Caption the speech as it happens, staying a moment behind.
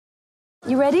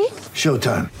You ready?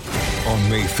 Showtime. On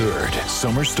May 3rd,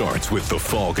 summer starts with The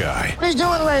Fall Guy. Let's do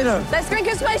it later. Let's drink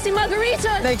a spicy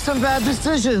margarita. Make some bad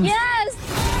decisions. Yes!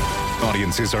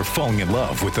 Audiences are falling in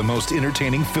love with the most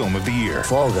entertaining film of the year.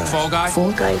 Fall Guy. Fall Guy?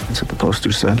 Fall Guy. That's what the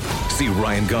poster said. See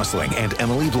Ryan Gosling and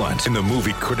Emily Blunt in the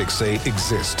movie critics say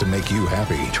exists to make you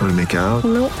happy. Trying to make it out?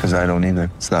 Nope. Because I don't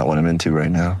either. It's not what I'm into right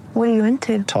now. What are you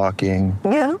into? Talking.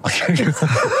 Yeah.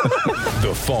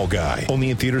 The Fall Guy.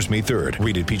 Only in theaters May 3rd.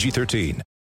 Rated PG-13.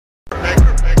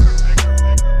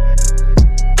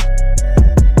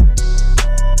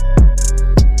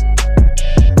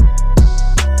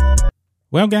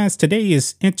 Well, guys, today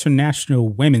is International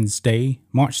Women's Day,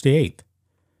 March the 8th.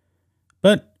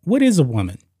 But what is a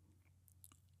woman?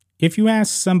 If you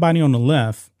ask somebody on the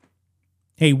left,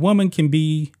 a woman can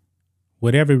be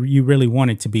whatever you really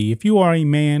want it to be. If you are a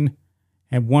man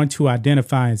and want to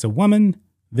identify as a woman,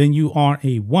 then you are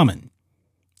a woman,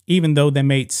 even though that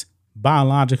makes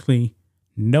biologically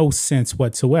no sense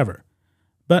whatsoever.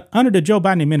 But under the Joe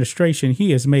Biden administration,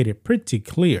 he has made it pretty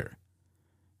clear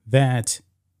that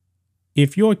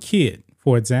if your kid,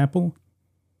 for example,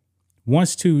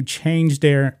 wants to change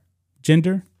their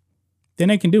gender, then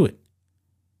they can do it.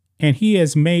 And he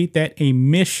has made that a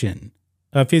mission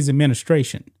of his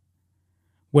administration.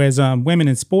 Whereas women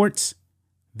in sports,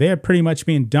 they're pretty much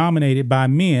being dominated by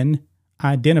men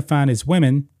identifying as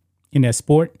women in that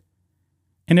sport,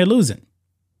 and they're losing.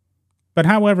 But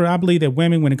however, I believe that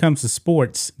women, when it comes to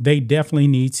sports, they definitely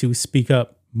need to speak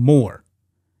up more.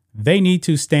 They need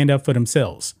to stand up for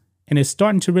themselves. And it's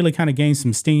starting to really kind of gain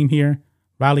some steam here.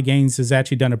 Riley Gaines has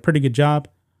actually done a pretty good job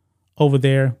over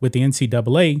there with the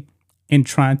NCAA in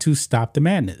trying to stop the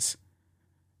madness.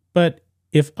 But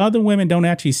if other women don't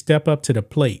actually step up to the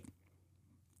plate,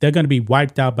 they're going to be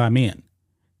wiped out by men.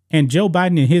 And Joe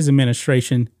Biden and his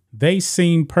administration, they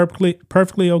seem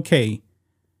perfectly okay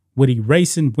with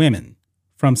erasing women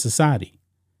from society.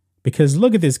 Because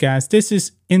look at this, guys. This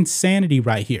is insanity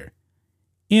right here.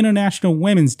 International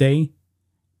Women's Day.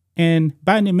 And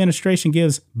Biden administration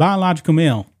gives biological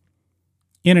male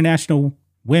International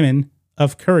Women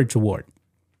of Courage Award.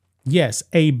 Yes,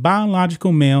 a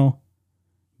biological male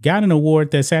got an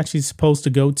award that's actually supposed to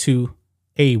go to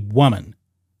a woman.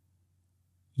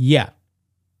 Yeah,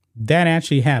 that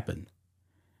actually happened.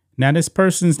 Now, this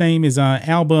person's name is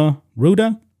Alba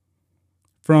Ruda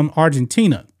from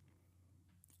Argentina.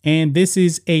 And this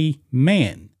is a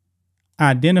man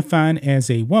identifying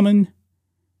as a woman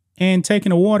and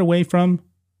taking award away from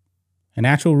an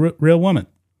actual real woman.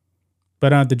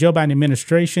 But the Joe Biden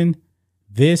administration,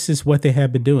 this is what they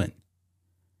have been doing.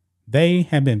 They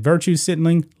have been virtue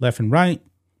signaling left and right.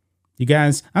 You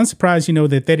guys, I'm surprised,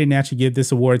 that they didn't actually give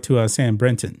this award to Sam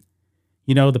Brinton.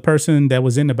 The person that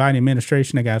was in the Biden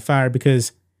administration that got fired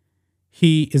because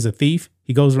he is a thief.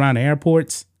 He goes around the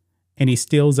airports and he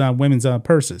steals women's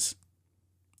purses.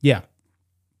 Yeah.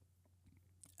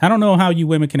 I don't know how you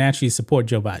women can actually support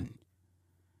Joe Biden.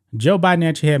 Joe Biden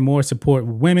actually had more support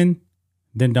with women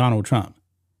than Donald Trump.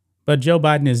 But Joe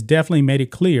Biden has definitely made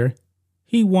it clear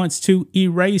he wants to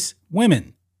erase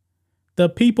women. The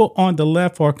people on the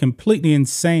left are completely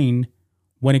insane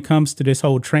when it comes to this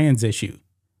whole trans issue.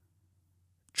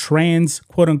 Trans,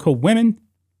 quote unquote, women,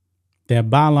 they're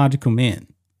biological men.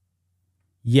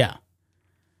 Yeah.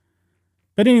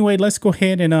 But anyway, let's go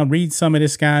ahead and read some of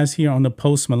this, guys, here on the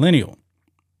Post Millennial.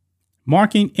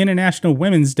 Marking International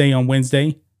Women's Day on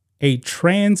Wednesday, a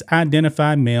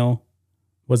trans-identified male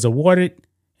was awarded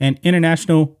an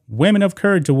International Women of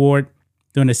Courage Award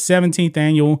during the 17th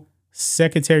Annual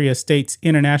Secretary of State's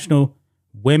International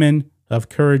Women of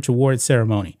Courage Award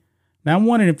ceremony. Now, I'm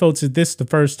wondering, folks, if this is the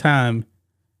first time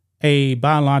a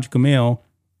biological male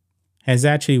has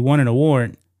actually won an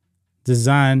award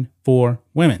designed for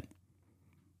women.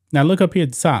 Now, look up here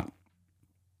at the top.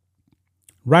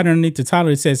 Right underneath the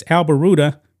title, it says Alba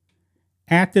Ruda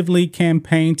actively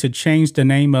campaigned to change the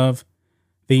name of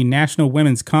the National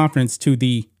Women's Conference to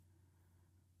the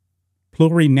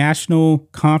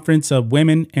Plurinational Conference of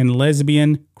Women and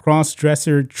Lesbian,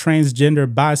 Cross-Dresser,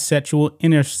 Transgender, Bisexual,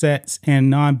 Intersex, and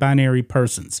Non-Binary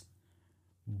Persons.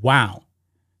 Wow.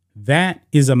 That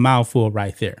is a mouthful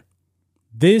right there.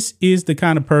 This is the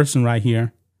kind of person right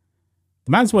here.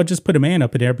 Might as well just put a man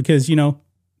up in there because,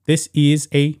 this is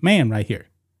a man right here.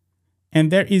 And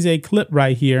there is a clip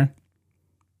right here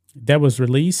that was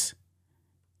released.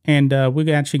 And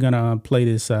we're actually going to play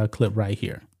this clip right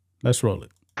here. Let's roll it.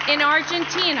 In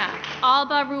Argentina,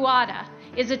 Alba Ruada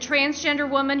is a transgender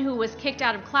woman who was kicked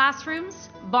out of classrooms,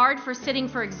 barred for sitting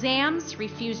for exams,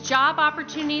 refused job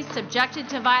opportunities, subjected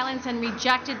to violence, and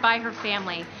rejected by her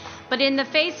family. But in the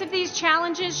face of these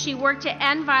challenges, she worked to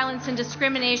end violence and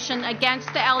discrimination against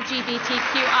the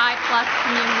LGBTQI plus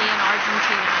community in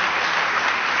Argentina.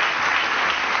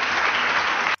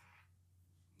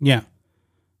 Yeah.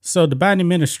 So the Biden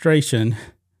administration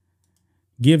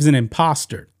gives an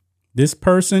imposter. This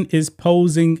person is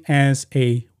posing as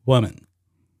a woman.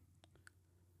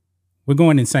 We're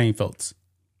going insane, folks.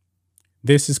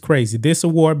 This is crazy. This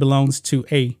award belongs to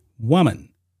a woman.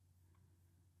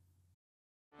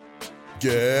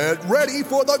 Get ready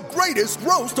for the greatest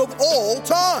roast of all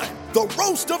time. The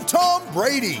Roast of Tom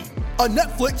Brady. A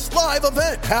Netflix live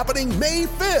event happening May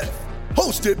 5th.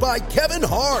 Hosted by Kevin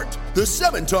Hart. The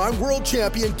 7-time world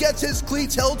champion gets his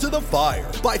cleats held to the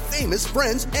fire by famous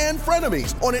friends and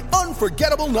frenemies on an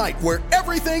unforgettable night where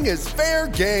everything is fair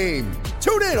game.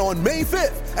 Tune in on May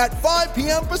 5th at 5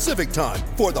 p.m. Pacific time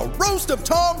for the Roast of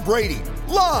Tom Brady.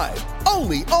 Live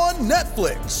only on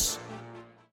Netflix.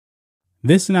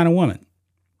 This is not a woman.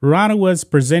 Rihanna was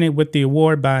presented with the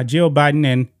award by Jill Biden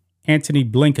and Antony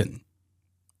Blinken.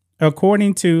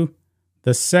 According to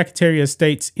the Secretary of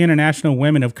State's International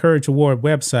Women of Courage Award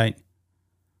website,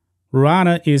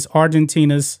 Rihanna is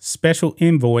Argentina's special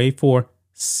envoy for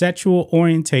sexual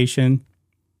orientation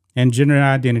and gender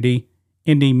identity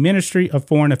in the Ministry of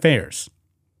Foreign Affairs,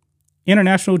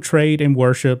 International Trade and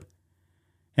Worship,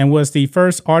 and was the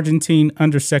first Argentine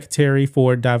Undersecretary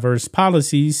for Diverse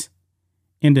Policies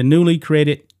in the newly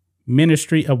created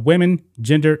Ministry of Women,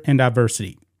 Gender, and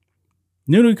Diversity.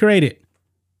 Newly created,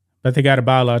 but they got a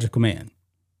biological man.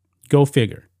 Go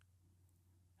figure.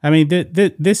 I mean,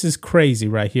 this is crazy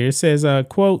right here. It says,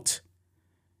 quote,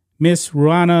 Miss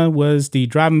Rihanna was the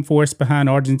driving force behind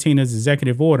Argentina's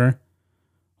executive order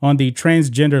on the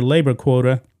transgender labor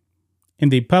quota in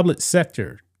the public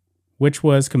sector, which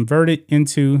was converted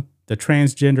into the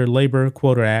Transgender Labor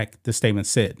Quota Act, the statement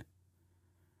said.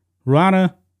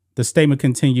 Rihanna, the statement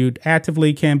continued,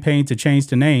 actively campaigned to change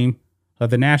the name of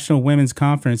the National Women's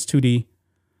Conference to the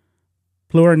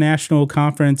Plurinational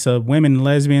Conference of Women,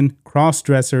 Lesbian,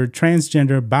 Cross-Dresser,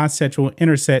 Transgender, Bisexual,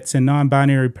 Intersex, and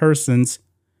Non-Binary Persons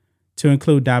to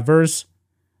include diverse,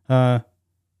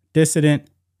 dissident,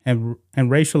 and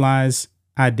racialized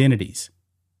identities.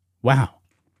 Wow.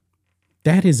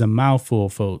 That is a mouthful,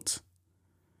 folks.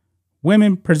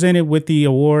 Women presented with the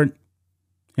award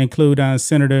include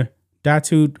Senator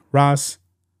Datuk Ras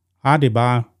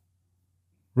Adiba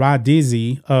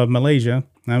Radizi of Malaysia.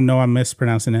 I know I'm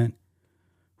mispronouncing that.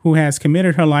 Who has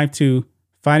committed her life to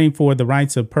fighting for the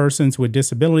rights of persons with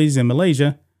disabilities in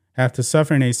Malaysia after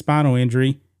suffering a spinal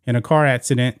injury in a car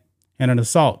accident and an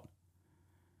assault.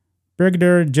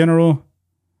 Brigadier General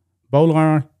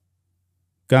Bolar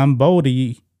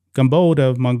Gambod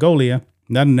of Mongolia,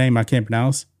 another name I can't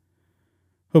pronounce,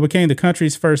 who became the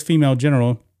country's first female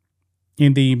general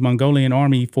in the Mongolian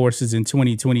army forces in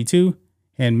 2022,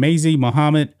 and Maisie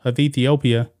Mohammed of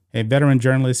Ethiopia, a veteran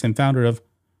journalist and founder of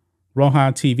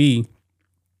Roha TV,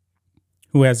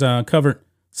 who has covered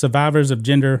survivors of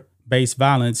gender-based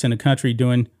violence in the country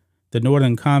during the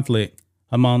northern conflict,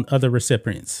 among other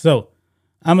recipients. So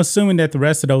I'm assuming that the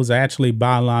rest of those are actually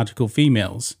biological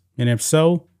females. And if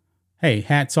so, hey,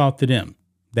 hats off to them.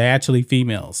 They're actually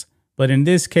females. But in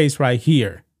this case right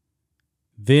here,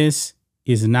 this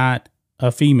is not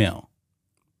a female.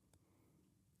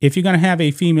 If you're going to have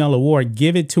a female award,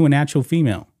 give it to an actual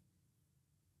female.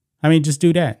 I mean, just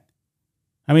do that.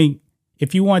 I mean,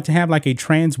 if you want to have like a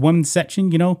trans woman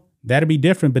section, that'd be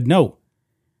different. But no,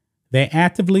 they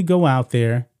actively go out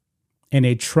there and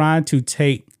they try to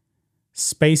take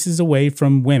spaces away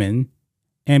from women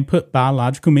and put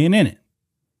biological men in it.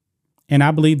 And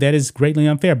I believe that is greatly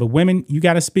unfair. But women, you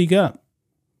got to speak up.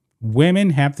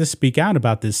 Women have to speak out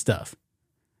about this stuff.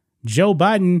 Joe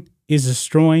Biden is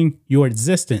destroying your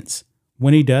existence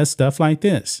when he does stuff like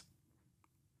this.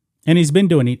 And he's been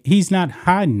doing it. He's not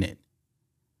hiding it.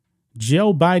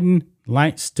 Joe Biden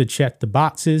likes to check the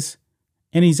boxes,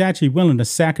 and he's actually willing to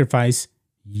sacrifice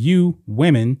you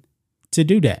women to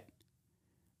do that.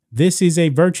 This is a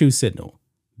virtue signal.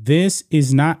 This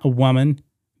is not a woman.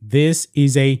 This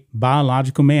is a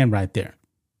biological man right there.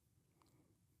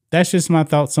 That's just my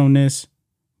thoughts on this.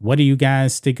 What do you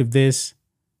guys think of this?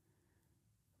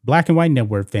 Black and White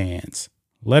Network fans,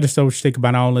 let us know what you think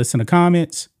about all this in the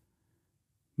comments.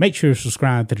 Make sure to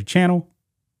subscribe to the channel,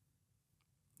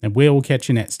 and we'll catch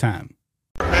you next time.